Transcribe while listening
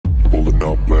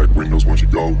Pulling up black windows once you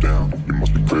go down. You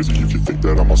must be crazy if you think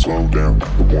that I'ma slow down.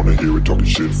 I wanna hear it talking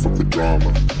shit, fuck the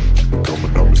drama. Keep it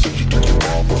coming, I'ma send you to your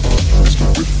mama. Mr.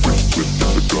 Whip, whip, flip, get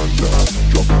the guns out.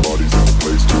 Dropping bodies in the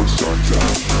place till the sun's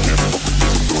out. Can't fuck with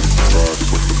this, I'm going to try. Cause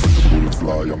when the bullets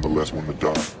fly, I'm the last one to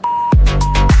die.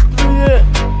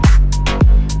 Yeah.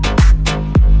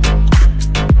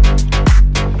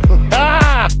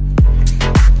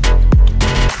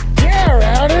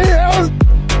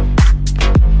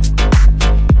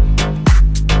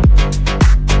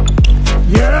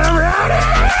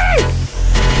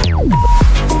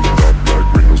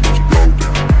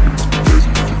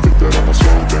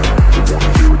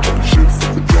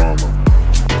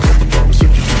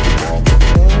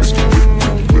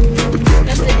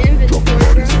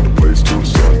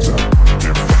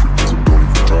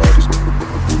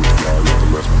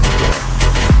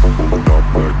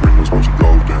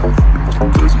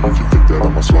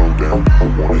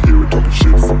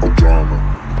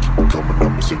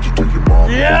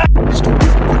 Yeah. Mr.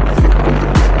 Whip, whip, flip, with the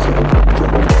guns out.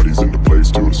 Dropping bodies in the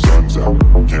place till the sun's out.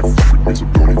 Can't fuck with me, so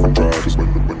don't even try. Cause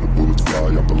when the bullets fly,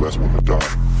 I'm the last one to die.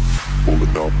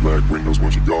 Pulling up black windows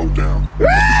once you go down. You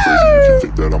must be crazy if you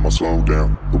think that I'ma slow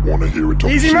down. But wanna hear it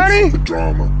talking Easy shit money? for the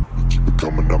drama. You keep it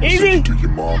coming, I'ma send you to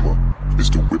your mama.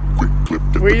 Mr. Whip, quick clip,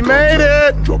 get We the made guns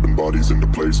out. it! Dropping bodies in the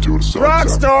place till the sun's out.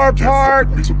 Rockstar Can't Park!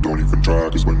 fuck with me, so don't even try.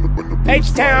 Cause when the bullets fly,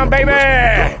 H-Town, I'm the last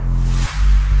one to baby! die.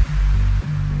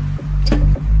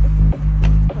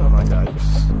 Oh my God.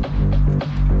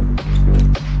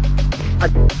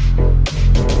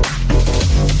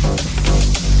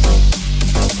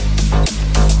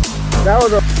 That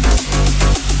was a...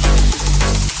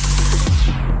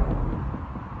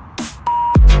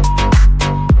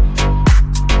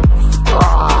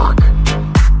 Fuck!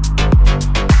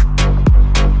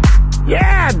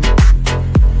 Yeah!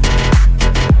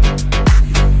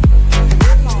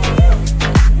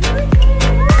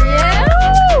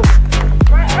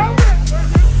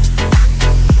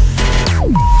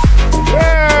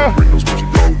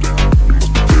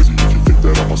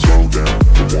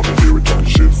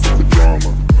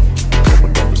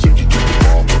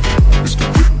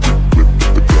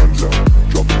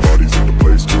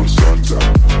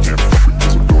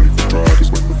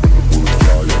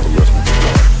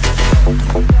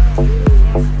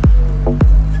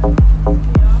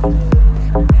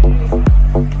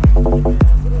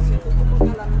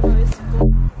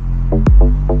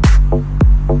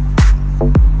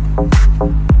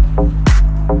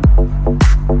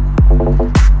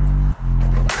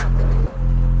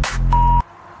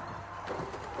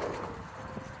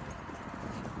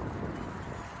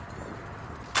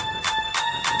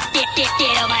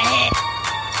 Get on my head.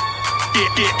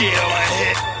 Get on my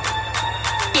head.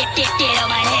 Get on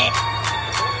my head.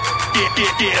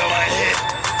 Get on my head.